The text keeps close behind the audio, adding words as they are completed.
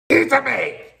It's a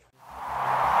me!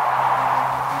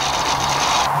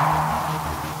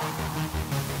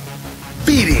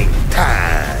 Feeding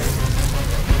time!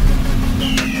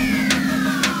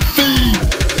 Feed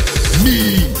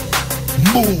me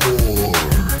more!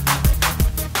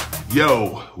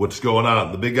 Yo, what's going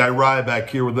on? The big guy Ryback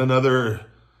here with another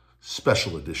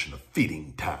special edition of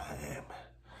Feeding Time.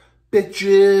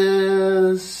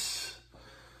 Bitches!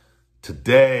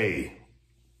 Today,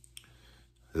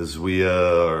 as we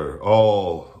are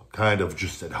all kind of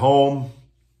just at home,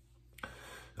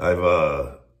 I've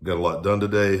got a lot done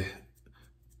today.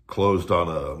 Closed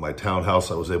on my townhouse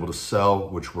I was able to sell,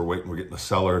 which we're getting a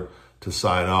seller to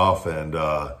sign off, and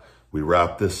we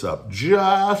wrap this up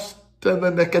just in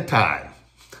the nick of time.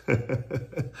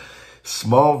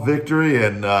 Small victory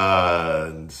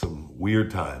and some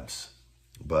weird times.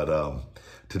 But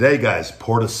today, guys,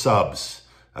 Porta subs.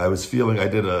 I was feeling I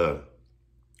did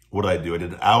what did I do? I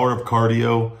did an hour of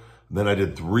cardio. Then I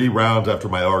did 3 rounds after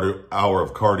my hour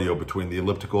of cardio between the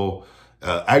elliptical.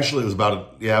 Actually, it was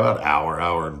about an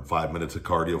hour and 5 minutes of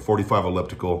cardio. 45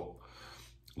 elliptical,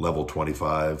 level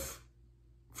 25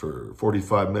 for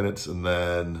 45 minutes. And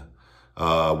then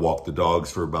walked the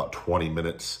dogs for about 20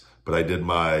 minutes. But I did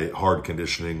my hard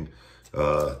conditioning,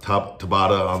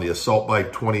 Tabata on the assault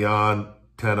bike, 20 on,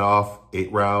 10 off,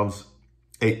 8 rounds,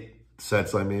 8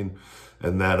 sets, I mean.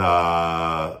 And then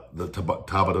the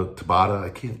Tabata, I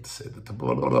can't say the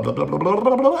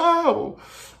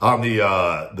on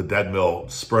the dead mill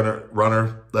sprinter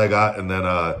runner that I got, and then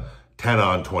 10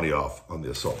 on, 20 off on the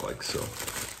assault bike. So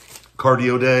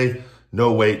cardio day,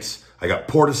 no weights. I got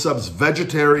Porta subs,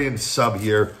 vegetarian sub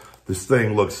here. This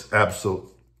thing looks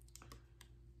absolute.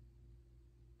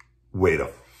 Wait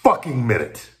a fucking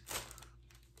minute.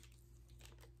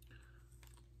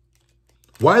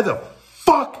 Why the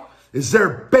fuck is there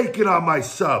bacon on my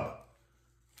sub?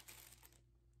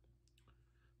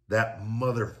 That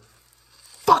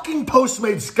motherfucking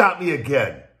Postmates got me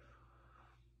again.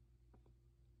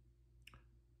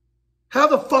 How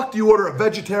the fuck do you order a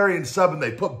vegetarian sub and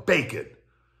they put bacon?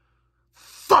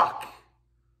 Fuck.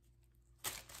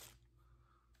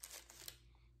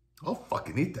 I'll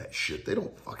fucking eat that shit. They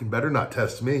don't fucking better not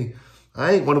test me.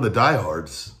 I ain't one of the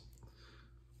diehards.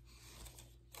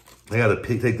 I gotta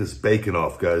take this bacon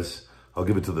off, guys. I'll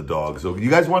give it to the dogs. So, you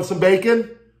guys want some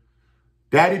bacon?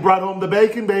 Daddy brought home the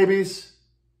bacon, babies.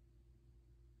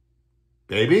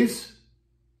 Babies?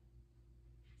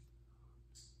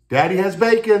 Daddy has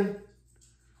bacon.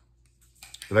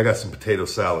 And I got some potato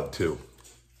salad, too.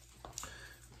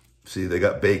 See, they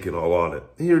got bacon all on it.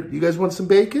 Here, you guys want some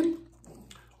bacon?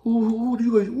 Who do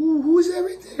you guys? Who is that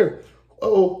right there?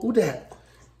 Oh, who that?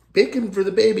 Bacon for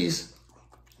the babies.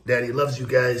 Daddy loves you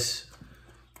guys.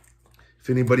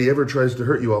 If anybody ever tries to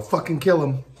hurt you, I'll fucking kill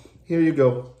him. Here you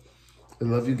go. I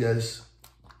love you guys.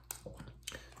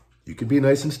 You can be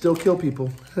nice and still kill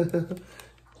people.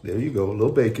 There you go, a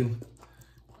little bacon.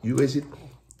 You guys eat.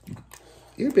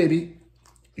 Here, baby.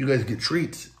 You guys get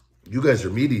treats. You guys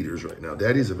are meat eaters right now.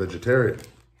 Daddy's a vegetarian.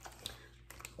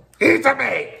 Eat a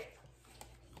meat!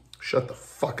 Shut the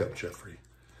fuck up, Jeffrey.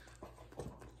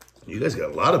 You guys got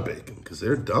a lot of bacon because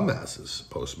they're dumbasses,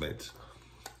 Postmates.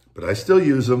 But I still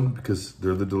use them because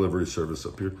they're the delivery service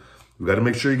up here. We got to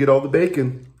make sure you get all the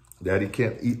bacon. Daddy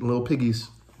can't eat little piggies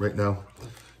right now.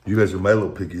 You guys are my little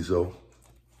piggies, though.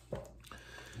 All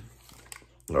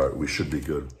right, we should be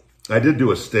good. I did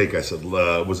do a steak. I said,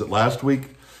 was it last week?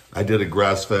 I did a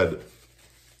grass-fed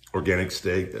organic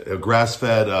steak. A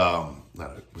grass-fed,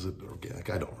 was it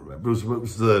organic? I don't remember. It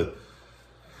was the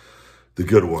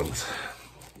good ones.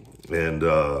 And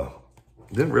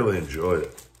didn't really enjoy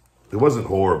it. It wasn't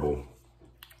horrible,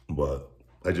 but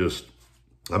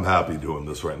I'm happy doing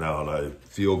this right now, and I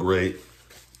feel great.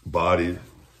 Body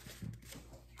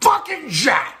fucking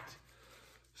jacked.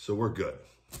 So we're good.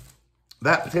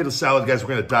 That potato salad, guys, we're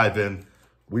going to dive in.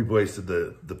 We've wasted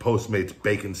the Postmates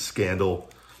bacon scandal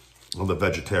on the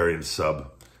vegetarian sub.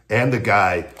 And the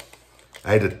guy,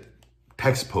 I had to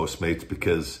text Postmates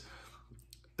because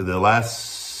the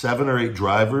last 7 or 8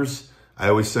 drivers, I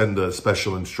always send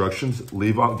special instructions.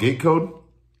 Leave on gate code.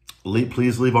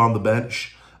 Please leave on the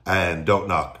bench and don't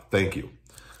knock. Thank you.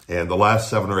 And the last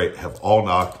 7 or 8 have all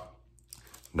knocked.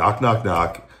 Knock, knock,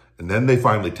 knock. And then they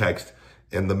finally text.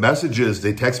 And the message is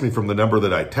they text me from the number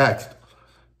that I text.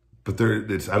 But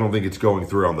I don't think it's going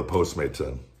through on the Postmates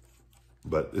end.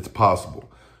 But it's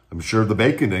possible. I'm sure the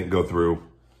bacon didn't go through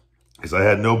because I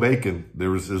had no bacon.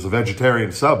 There's a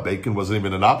vegetarian sub. Bacon wasn't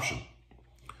even an option.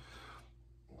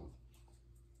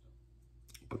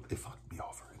 But they fucked me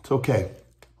over. It's okay.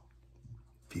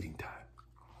 Feeding time.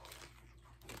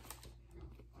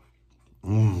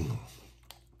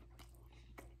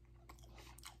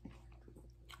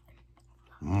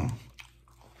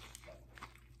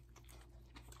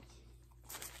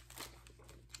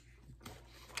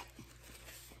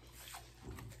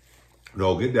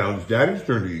 No, get down. It's Daddy's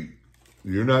turn to eat.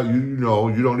 You're not, you know,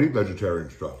 you don't eat vegetarian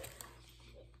stuff.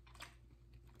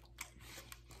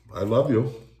 I love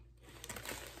you.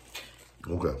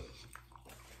 Okay.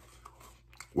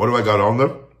 What do I got on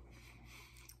there?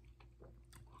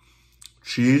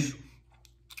 Cheese,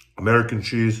 American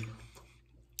cheese,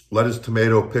 lettuce,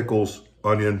 tomato, pickles,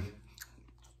 onion,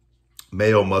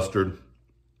 mayo, mustard,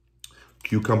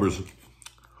 cucumbers,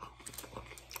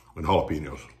 and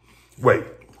jalapenos. Wait.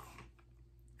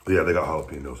 Yeah, they got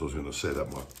jalapenos. I was going to say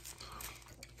that much.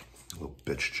 Little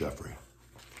bitch, Jeffrey.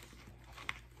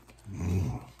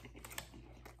 Mmm.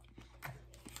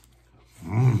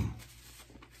 Mmm.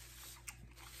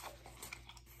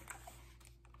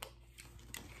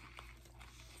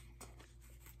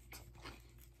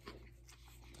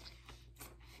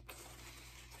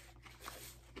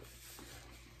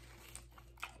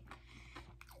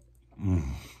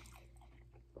 Mmm.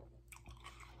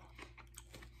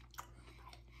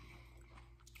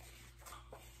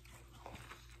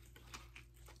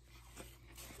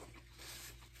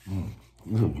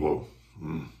 This is good.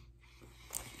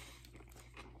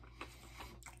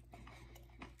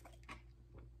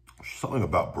 Something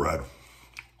about bread.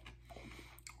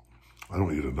 I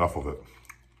don't eat enough of it.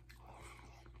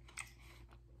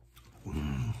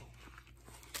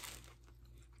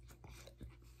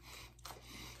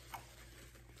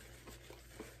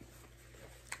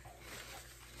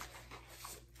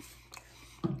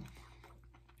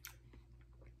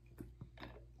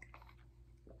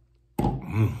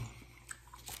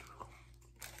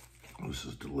 This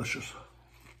is delicious.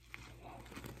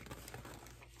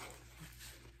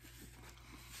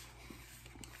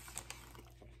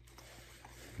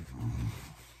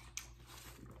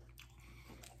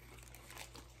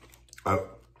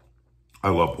 I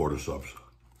love porter subs.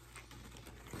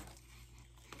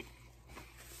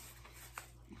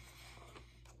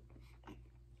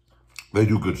 They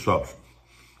do good subs.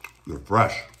 They're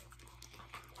fresh.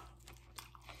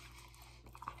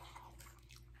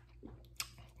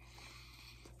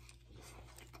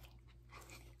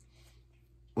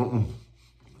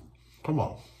 Come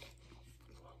on.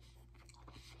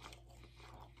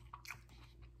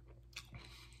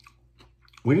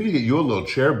 We need to get you a little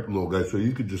chair, little guy, so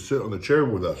you could just sit on the chair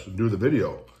with us and do the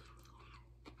video.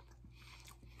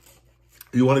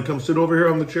 You want to come sit over here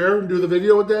on the chair and do the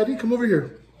video with Daddy? Come over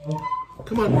here.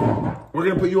 Come on. We're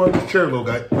going to put you on this chair, little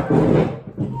guy.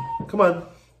 Come on.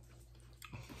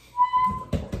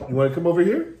 You want to come over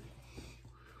here?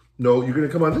 No, you're going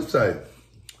to come on this side.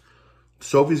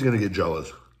 Sophie's going to get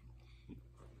jealous.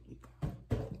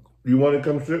 You want to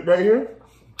come sit right here?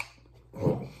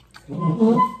 Oh.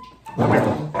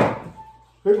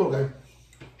 Here, little guy.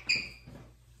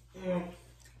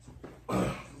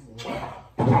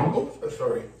 Oops,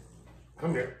 sorry.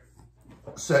 Come here.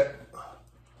 Sit.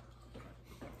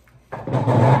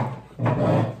 Come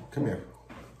here.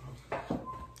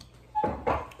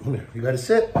 Come here. You gotta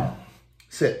sit.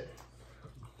 Sit.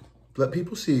 Let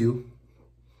people see you.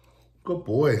 Good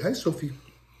boy. Hi, Sophie.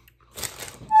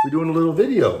 We're doing a little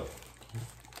video.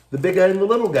 The big guy and the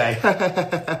little guy.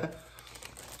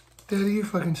 Daddy, you're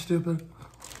fucking stupid.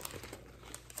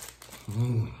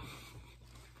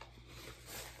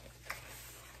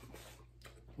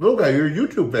 Little guy, you're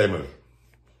YouTube famous.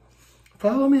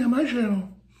 Follow me on my channel.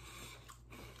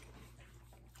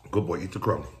 Good boy, eat the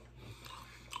crumb.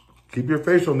 Keep your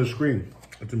face on the screen.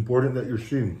 It's important that you're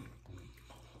seen.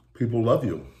 People love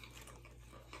you.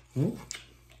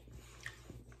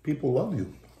 People love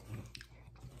you.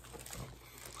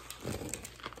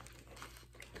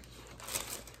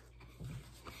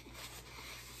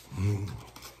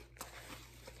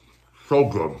 So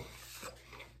good.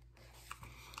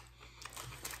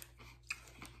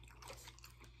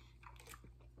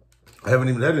 I haven't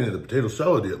even had any of the potato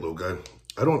salad yet, little guy.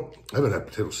 I haven't had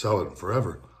potato salad in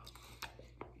forever.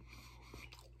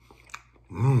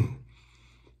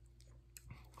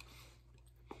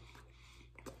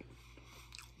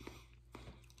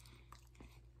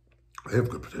 I have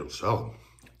good potato salad.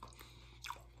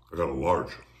 I got a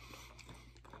large.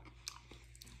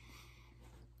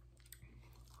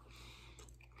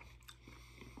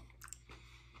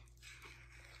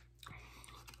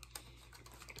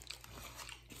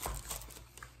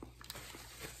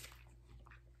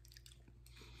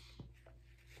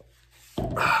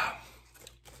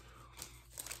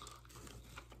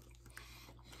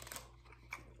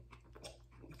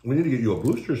 We need to get you a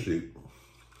booster seat.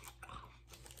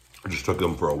 I just took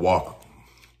them for a walk.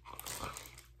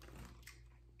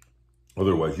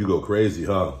 Otherwise, you go crazy,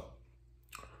 huh?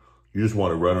 You just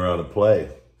want to run around and play.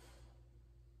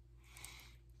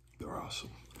 They're awesome.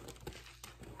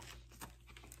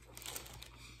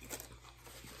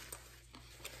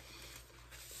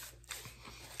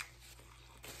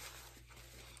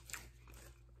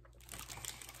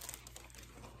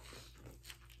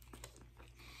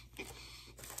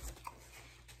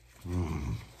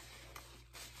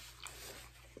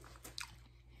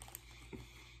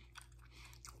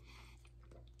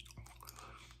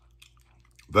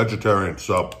 Vegetarian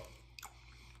sub.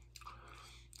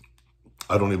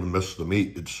 I don't even miss the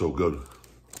meat. It's so good.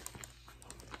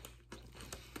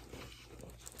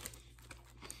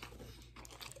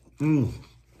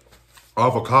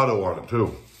 Avocado on it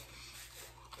too.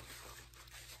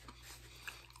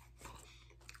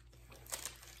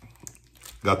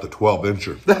 Got the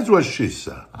 12-incher. That's what she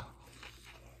said.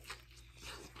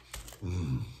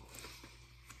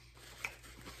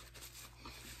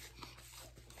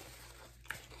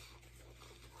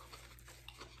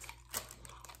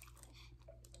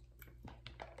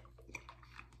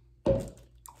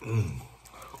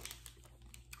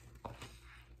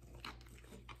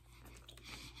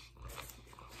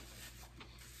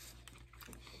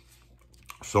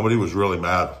 Somebody was really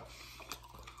mad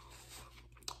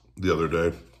the other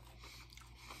day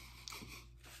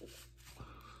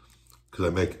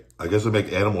because I guess I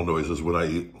make animal noises when I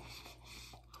eat,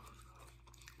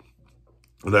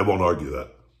 and I won't argue that.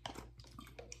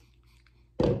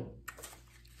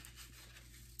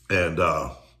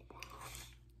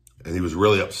 And he was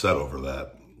really upset over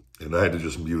that, and I had to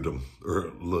just mute him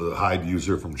or hide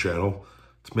user from channel.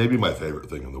 It's maybe my favorite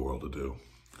thing in the world to do.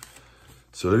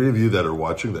 So any of you that are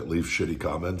watching that leave shitty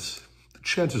comments, the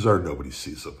chances are nobody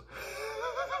sees them.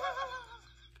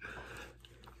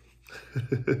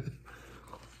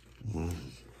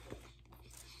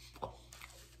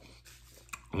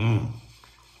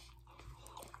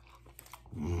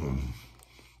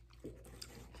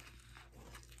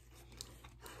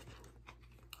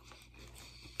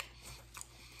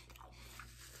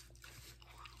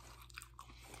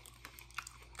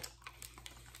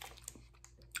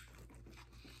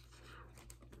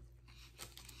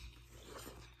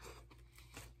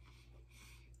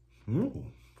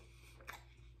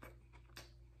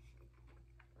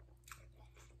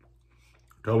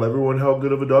 Tell everyone how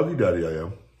good of a doggy daddy I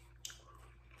am.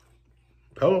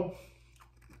 Tell him.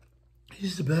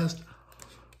 He's the best.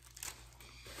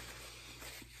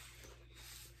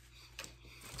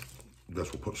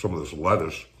 Guess we'll put some of this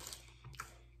lettuce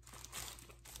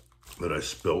that I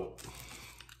spilled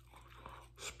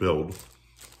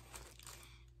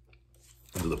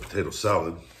into the potato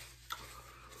salad.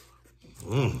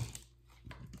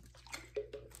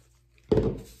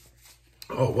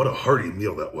 Oh, what a hearty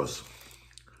meal that was.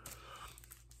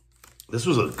 This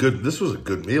was a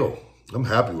good meal. I'm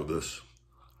happy with this.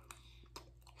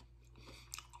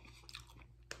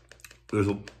 There's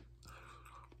a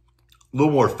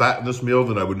little more fat in this meal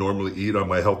than I would normally eat on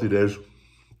my healthy days,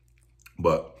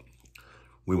 but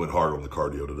we went hard on the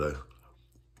cardio today.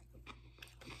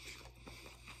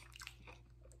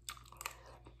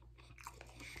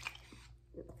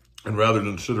 And rather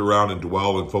than sit around and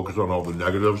dwell and focus on all the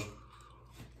negatives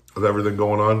of everything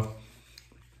going on,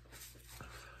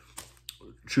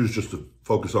 choose just to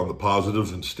focus on the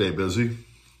positives and stay busy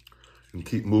and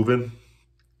keep moving.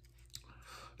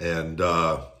 And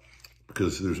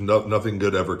because there's nothing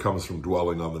good ever comes from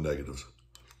dwelling on the negatives.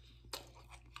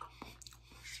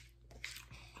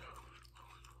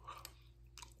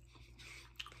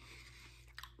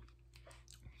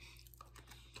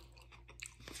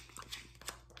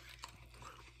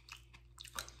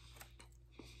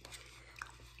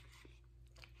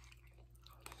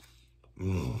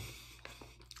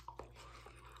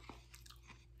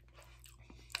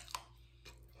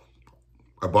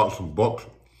 I bought some books.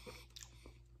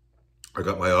 I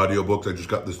got my audiobooks. I just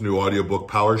got this new audiobook,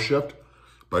 Power Shift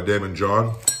by Damon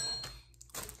John.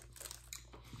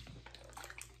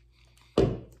 I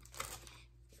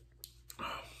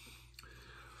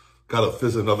got a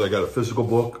physical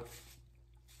book.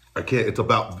 It's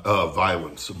about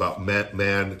violence, about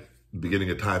man beginning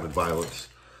a time in violence.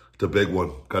 It's a big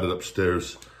one. Got it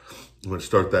upstairs. I'm going to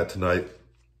start that tonight.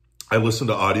 I listen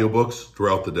to audiobooks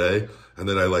throughout the day, and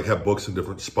then I have books in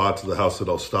different spots of the house that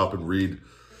I'll stop and read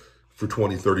for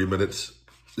 20, 30 minutes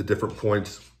at different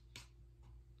points.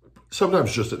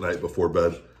 Sometimes just at night before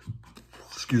bed.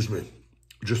 Excuse me.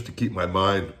 Just to keep my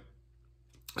mind,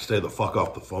 stay the fuck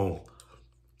off the phone.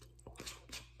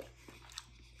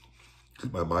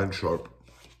 Keep my mind sharp.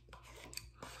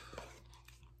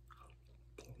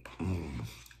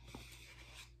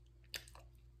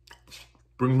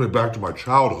 Brings me back to my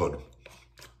childhood.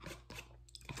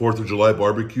 4th of July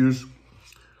barbecues.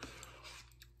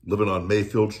 Living on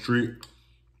Mayfield Street.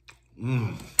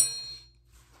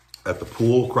 At the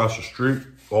pool across the street.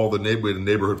 We had a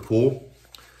neighborhood pool.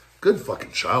 Good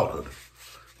fucking childhood.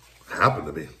 Happened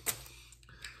to me.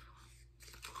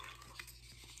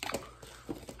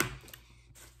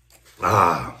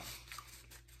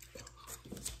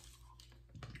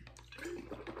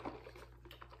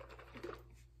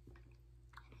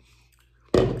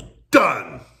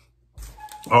 Done.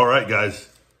 All right, guys.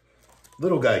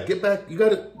 Little guy, get back. You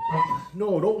gotta.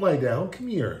 No, don't lie down. Come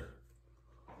here.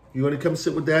 You want to come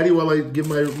sit with Daddy while I give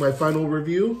my final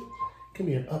review? Come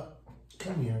here. Up.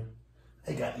 Come here.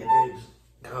 I got you, babes.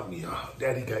 Come here.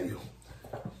 Daddy got you.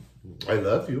 I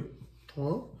love you.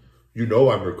 Huh? You know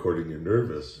I'm recording. You're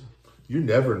nervous. You're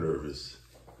never nervous.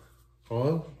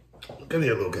 Huh? Come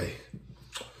here, little guy.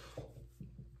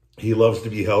 He loves to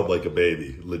be held like a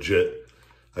baby. Legit.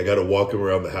 I got to walk him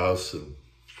around the house, and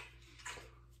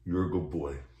you're a good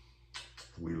boy.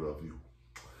 We love you.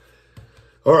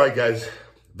 All right, guys.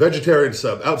 Vegetarian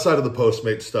sub. Outside of the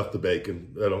Postmates stuff, the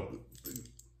bacon.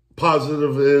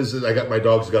 Positive is that I got my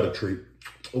dog's got a treat.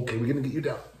 Okay, we're going to get you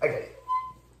down. Okay.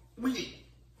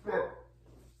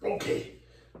 Okay.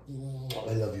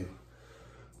 I love you.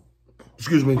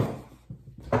 Excuse me.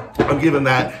 I'm giving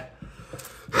that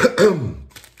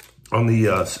on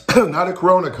the, not a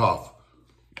Corona cough.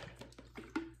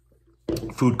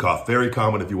 Food cough. Very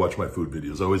common if you watch my food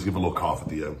videos. I always give a little cough at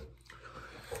the end.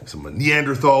 Some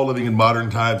Neanderthal living in modern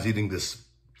times eating this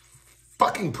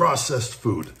fucking processed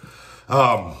food.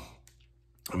 I'm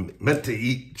meant to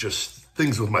eat just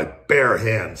things with my bare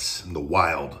hands in the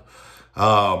wild.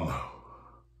 5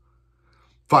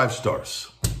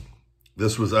 stars.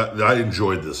 This was, I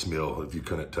enjoyed this meal, if you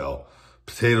couldn't tell.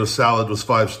 Potato salad was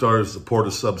 5 stars. The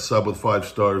porta sub with 5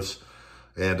 stars.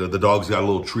 And the dog's got a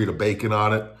little treat of bacon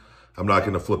on it. I'm not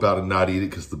going to flip out and not eat it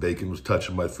because the bacon was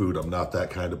touching my food. I'm not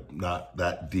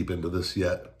that deep into this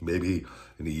yet. Maybe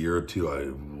in a year or two, I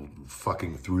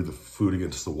fucking threw the food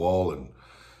against the wall and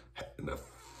in a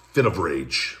fit of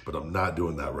rage, but I'm not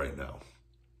doing that right now.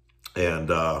 And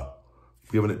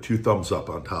giving it 2 thumbs up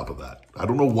on top of that. I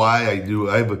don't know why I do.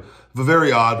 I have a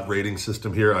very odd rating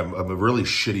system here. I'm a really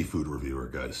shitty food reviewer,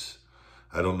 guys.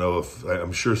 I don't know if,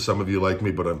 I'm sure some of you like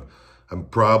me, but I'm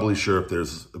probably sure if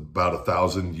there's about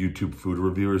 1,000 YouTube food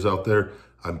reviewers out there,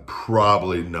 I'm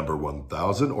probably number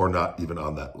 1,000 or not even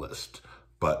on that list.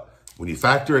 But when you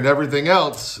factor in everything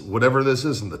else, whatever this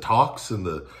is, and the talks and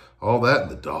all that,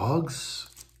 and the dogs,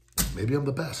 maybe I'm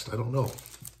the best. I don't know.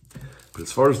 But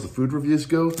as far as the food reviews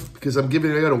go, because I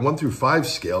got a 1 through 5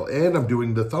 scale, and I'm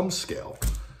doing the thumb scale.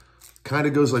 Kind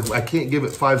of goes like, I can't give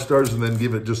it 5 stars and then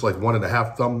give it just like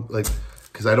 1.5 thumb, like,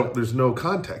 because there's no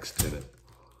context in it.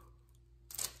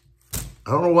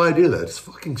 I don't know why I do that. It's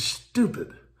fucking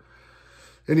stupid.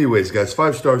 Anyways, guys,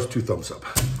 5 stars, 2 thumbs up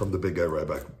from the big guy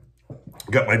Ryback.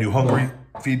 Got my new Hungry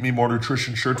Feed Me More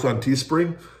Nutrition shirts on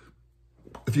Teespring.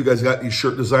 If you guys got these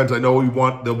shirt designs, I know you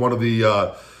want one of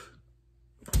the,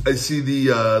 I see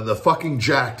the fucking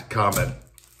jacked comment.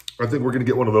 I think we're going to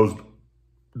get one of those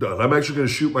done. I'm actually going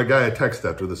to shoot my guy a text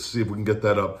after this to see if we can get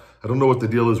that up. I don't know what the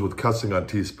deal is with cussing on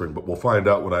Teespring, but we'll find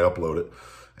out when I upload it.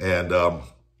 And,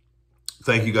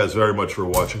 thank you guys very much for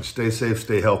watching. Stay safe,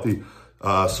 stay healthy,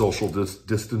 social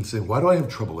distancing. Why do I have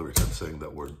trouble every time saying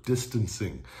that word?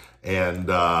 Distancing. And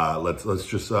let's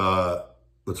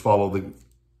follow the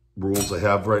rules I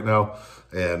have right now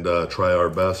and try our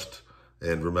best.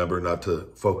 And remember not to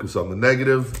focus on the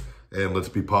negative. And let's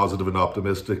be positive and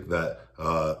optimistic that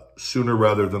sooner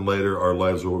rather than later, our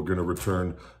lives are going to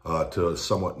return to a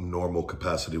somewhat normal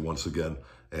capacity once again.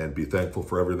 And be thankful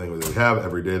for everything that we have,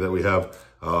 every day that we have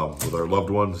with our loved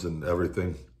ones and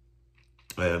everything.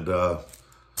 And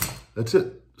that's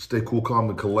it. Stay cool, calm,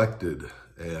 and collected.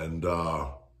 And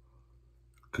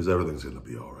because everything's going to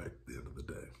be all right at the end of the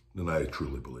day. And I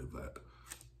truly believe that.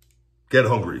 Get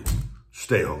hungry.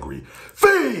 Stay hungry.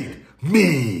 Feed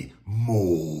me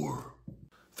more.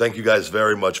 Thank you guys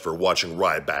very much for watching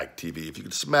Ryback TV. If you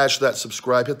could smash that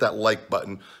subscribe, hit that like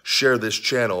button, share this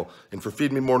channel, and for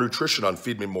Feed Me More Nutrition on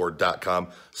feedmemore.com,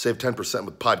 save 10%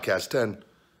 with Podcast 10.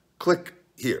 Click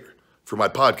here for my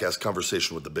podcast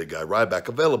conversation with the big guy Ryback,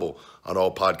 available on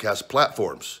all podcast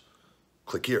platforms.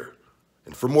 Click here.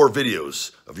 And for more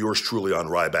videos of yours truly on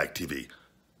Ryback TV,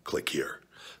 click here.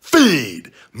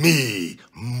 Feed me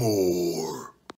more.